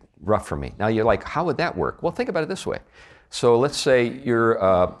make it rough for me. Now you're like, how would that work? Well, think about it this way. So let's say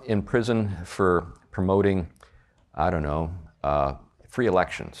you're in prison for promoting, free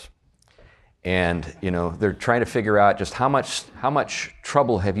elections. And, they're trying to figure out just how much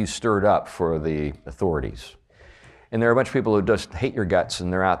trouble have you stirred up for the authorities. And there are a bunch of people who just hate your guts,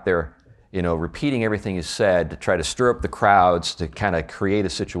 and they're out there, repeating everything you said to try to stir up the crowds to kind of create a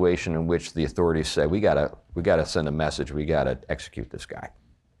situation in which the authorities say, we gotta send a message, we gotta execute this guy.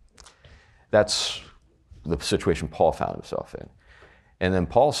 That's the situation Paul found himself in. And then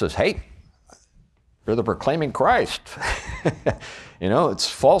Paul says, hey, you're the proclaiming Christ. It's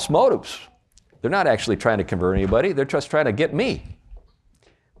false motives. They're not actually trying to convert anybody, they're just trying to get me.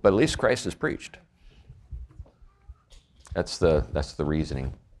 But at least Christ is preached. That's the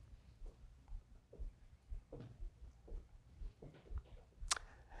reasoning.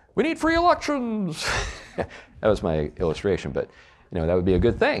 We need free elections. That was my illustration, but that would be a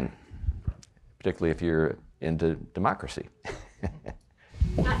good thing, particularly if you're into democracy.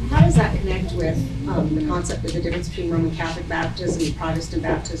 How does that connect with the concept of the difference between Roman Catholic baptism and Protestant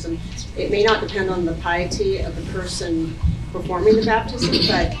baptism? It may not depend on the piety of the person performing the baptism,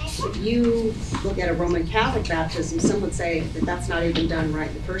 but if you look at a Roman Catholic baptism, some would say that that's not even done right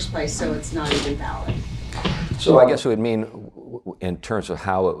in the first place, so it's not even valid. So I guess it would mean in terms of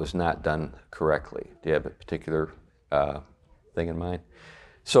how it was not done correctly. Do you have a particular thing in mind?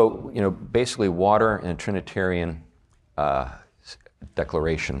 So, basically water in a Trinitarian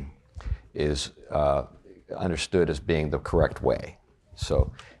declaration is understood as being the correct way.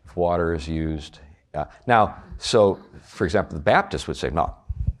 So if water is used, so for example, the Baptists would say, no,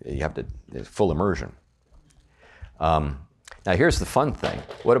 you have to, full immersion. Now here's the fun thing.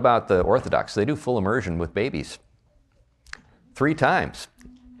 What about the Orthodox? They do full immersion with babies 3 times.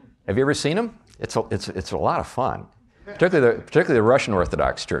 Have you ever seen them? It's a lot of fun, particularly the Russian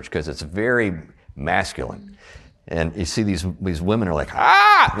Orthodox Church, because it's very masculine. And you see these women are like,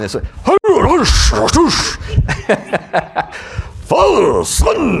 ah! And it's like, Father,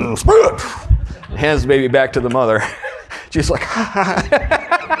 Son, Spirit. And hands the baby back to the mother. She's like,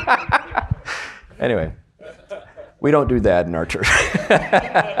 Anyway, we don't do that in our church.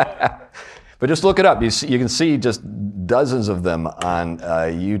 But just look it up. You can see just dozens of them on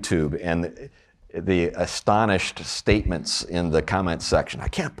YouTube, and the astonished statements in the comment section. I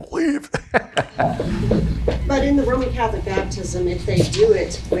can't believe. But in the Roman Catholic baptism, if they do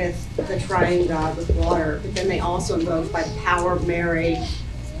it with the triune God with water, but then they also invoke by the power of Mary.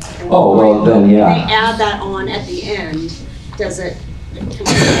 Then yeah. They add that on at the end. Does it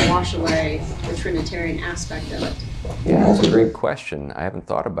completely wash away the Trinitarian aspect of it? Yeah, that's a great question. I haven't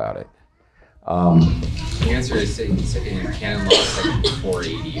thought about it. The answer is in Canon Law Section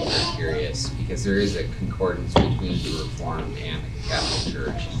 480, if you're curious, because there is a concordance between the Reformed and the Catholic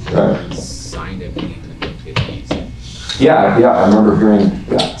Church. Right. Signed, I believe, in the mid-50s. Yeah, I remember hearing.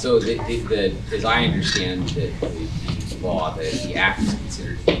 Yeah. So, as I understand the law, the act is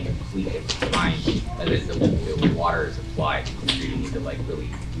considered to be complete at the time that the water is applied. You need to really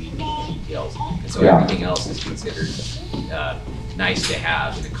read the details, and so everything else is considered nice to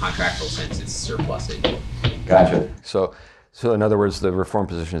have. In a contractual sense, it's surplusage. Gotcha. So in other words, the Reformed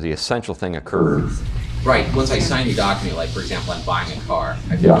position is the essential thing occurred. Right. Once I sign your document, like for example, I'm buying a car,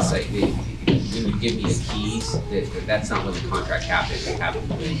 I have to say, when you give me the keys, that's not when the contract happens. It happens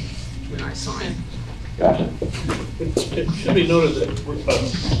when I sign. Gotcha. It should be noted that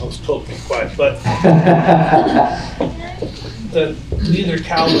I was told to be quiet, but that neither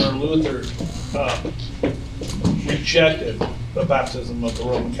Calvin or Luther rejected the baptism of the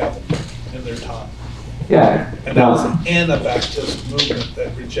Roman Catholic in their time. Yeah. And that was an Anabaptist movement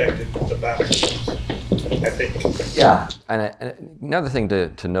that rejected the baptisms, I think. Yeah. And another thing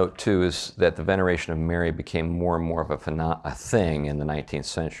to note, too, is that the veneration of Mary became more and more of a thing in the 19th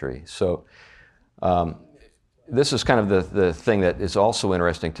century. So this is kind of the thing that is also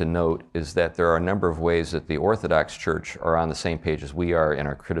interesting to note, is that there are a number of ways that the Orthodox Church are on the same page as we are in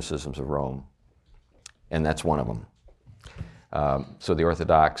our criticisms of Rome. And that's one of them. So the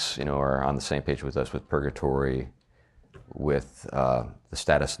Orthodox, are on the same page with us with purgatory, with the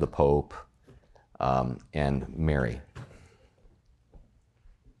status of the Pope and Mary.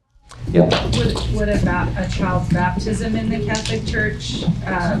 Yeah. Would a child's baptism in the Catholic Church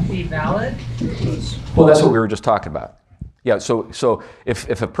be valid? Well, that's what we were just talking about. Yeah, so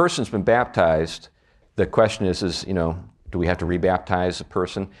if a person's been baptized, the question is, do we have to rebaptize a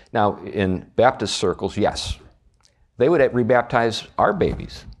person? Now, in Baptist circles, yes. They would rebaptize our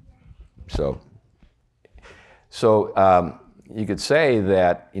babies. So you could say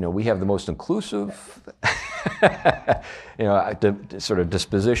that, we have the most inclusive, sort of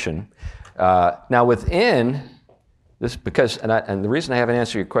disposition. Now, within this, because, and the reason I haven't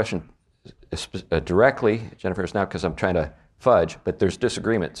answered your question directly, Jennifer, is not because I'm trying to fudge, but there's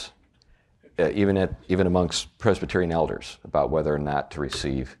disagreements, even amongst Presbyterian elders, about whether or not to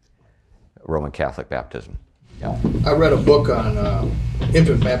receive Roman Catholic baptism. Yeah. I read a book on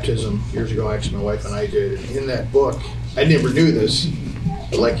infant baptism years ago. Actually, my wife and I did. And in that book, I never knew this,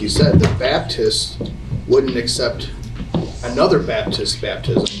 but like you said, the Baptists wouldn't accept another Baptist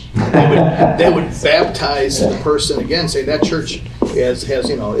baptism. They would baptize the person again, say that church has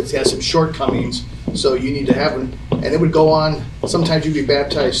it has some shortcomings, so you need to have them. And it would go on. Sometimes you'd be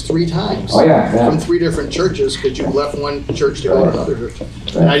baptized 3 times from 3 different churches because you left one church to go to another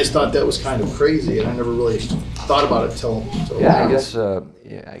church. And I just thought that was kind of crazy, and I never really thought about it till now.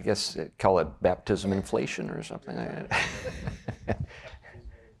 I guess call it baptism inflation or something like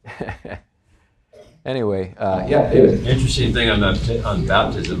that. Anyway, David. Interesting thing on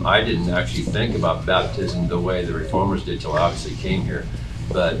baptism, I didn't actually think about baptism the way the Reformers did till I obviously came here.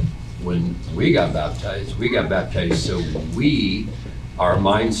 But when we got baptized so our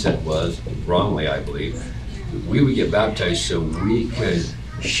mindset was, wrongly I believe, we would get baptized so we could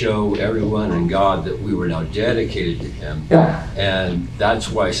show everyone and God that we were now dedicated to Him. Yeah. And that's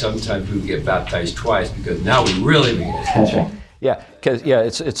why sometimes we would get baptized twice, because now we really mean it. Yeah, because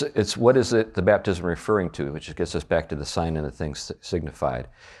it's what is it the baptism referring to, which gets us back to the sign and the thing signified.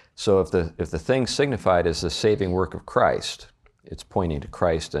 So if the thing signified is the saving work of Christ, it's pointing to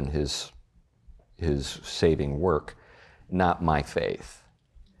Christ and His saving work, not my faith.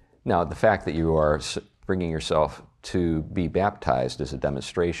 Now, the fact that you are bringing yourself to be baptized is a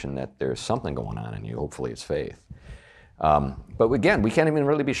demonstration that there's something going on in you. Hopefully, it's faith. But again, we can't even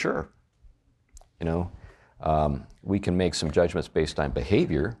really be sure. We can make some judgments based on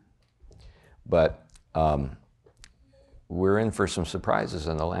behavior, but we're in for some surprises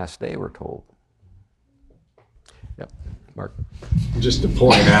on the last day, we're told. Yep, Mark. Just to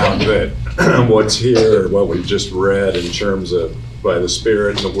point out that what's here, what we've just read in terms of by the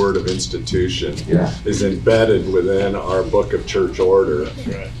Spirit and the Word of institution, is embedded within our Book of Church Order,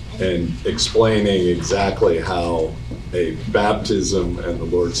 and explaining exactly how a baptism and the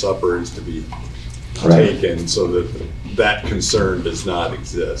Lord's Supper is to be taken, so that concern does not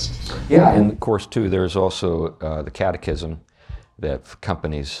exist. Yeah, and of course, too, there's also the Catechism that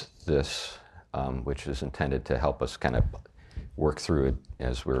accompanies this, which is intended to help us kind of work through it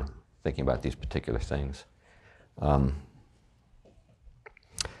as we're thinking about these particular things.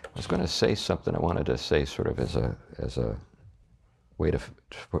 I was going to say something I wanted to say sort of as a way to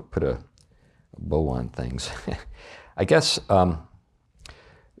put a bow on things. I guess I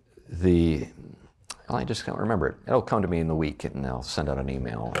just can't remember it. It'll come to me in the week, and I'll send out an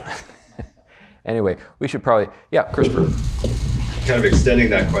email. Anyway, we should probably, Christopher. Kind of extending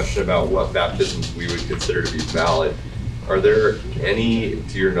that question about what baptisms we would consider to be valid, are there any,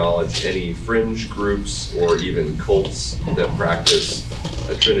 to your knowledge, any fringe groups or even cults that practice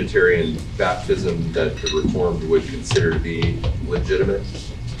a Trinitarian baptism that the Reformed would consider to be legitimate?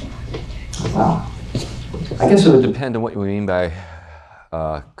 Wow. I guess it would depend on what you mean by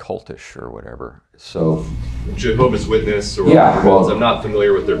cultish or whatever. So Jehovah's Witness or Mormons, I'm not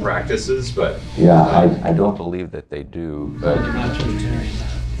familiar with their practices, but I don't believe that they do. But that's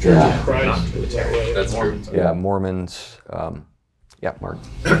true. Yeah, Mormons. Mark.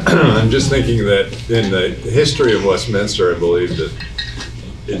 I'm just thinking that in the history of Westminster, I believe that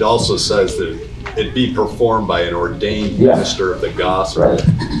it also says that it be performed by an ordained minister of the gospel.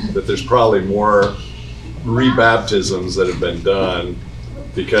 That there's probably more rebaptisms that have been done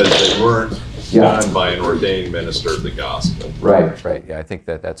because they weren't done by an ordained minister of the gospel. Right. Yeah, I think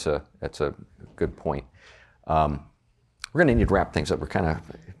that's a good point. We're going to need to wrap things up. We're kind of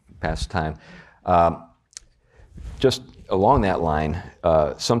past time. Just along that line,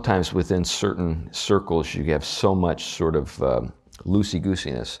 sometimes within certain circles, you have so much sort of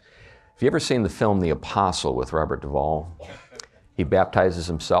loosey-goosiness. Have you ever seen the film The Apostle with Robert Duvall? He baptizes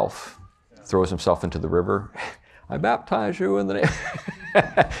himself, throws himself into the river. I baptize you in the name.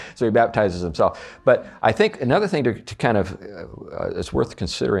 So he baptizes himself. But I think another thing to kind of, it's worth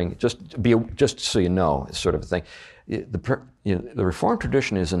considering, just so you know, sort of a thing, the Reformed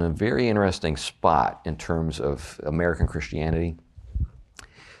tradition is in a very interesting spot in terms of American Christianity.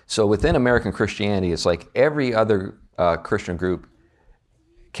 So within American Christianity, it's like every other Christian group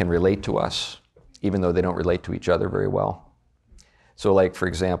can relate to us, even though they don't relate to each other very well. So like, for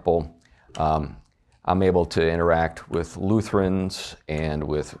example, I'm able to interact with Lutherans and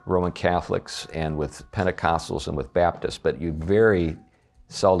with Roman Catholics and with Pentecostals and with Baptists, but you very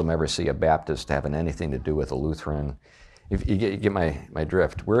seldom ever see a Baptist having anything to do with a Lutheran. If you get my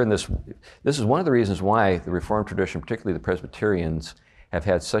drift. We're in this is one of the reasons why the Reformed tradition, particularly the Presbyterians, have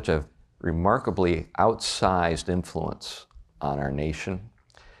had such a remarkably outsized influence on our nation.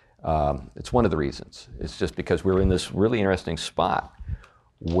 It's one of the reasons. It's just because we're in this really interesting spot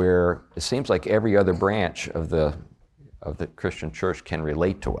where it seems like every other branch of the Christian church can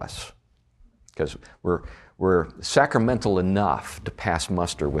relate to us, because we're sacramental enough to pass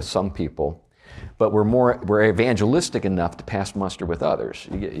muster with some people, but we're evangelistic enough to pass muster with others.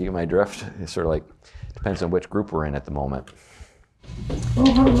 You get my drift? It's sort of like, depends on which group we're in at the moment.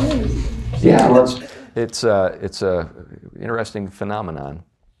 Oh, how right. Yeah, well, it's a interesting phenomenon.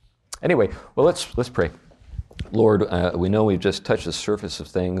 Anyway, well, let's pray. Lord, we know we've just touched the surface of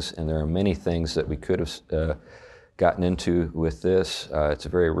things, and there are many things that we could have gotten into with this. It's a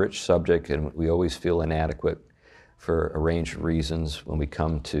very rich subject, and we always feel inadequate for a range of reasons when we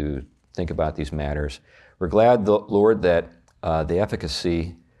come to think about these matters. We're glad, Lord, that the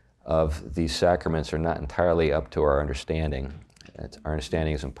efficacy of these sacraments are not entirely up to our understanding. Our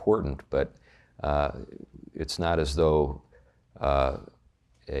understanding is important, but it's not as though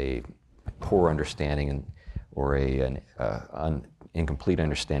a poor understanding or an incomplete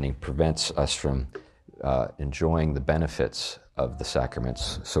understanding prevents us from enjoying the benefits of the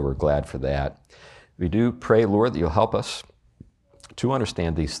sacraments. So we're glad for that. We do pray, Lord, that you'll help us to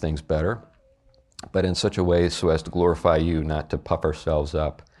understand these things better, but in such a way so as to glorify you, not to puff ourselves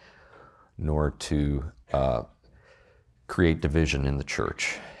up, nor to create division in the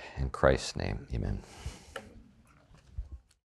church. In Christ's name, amen.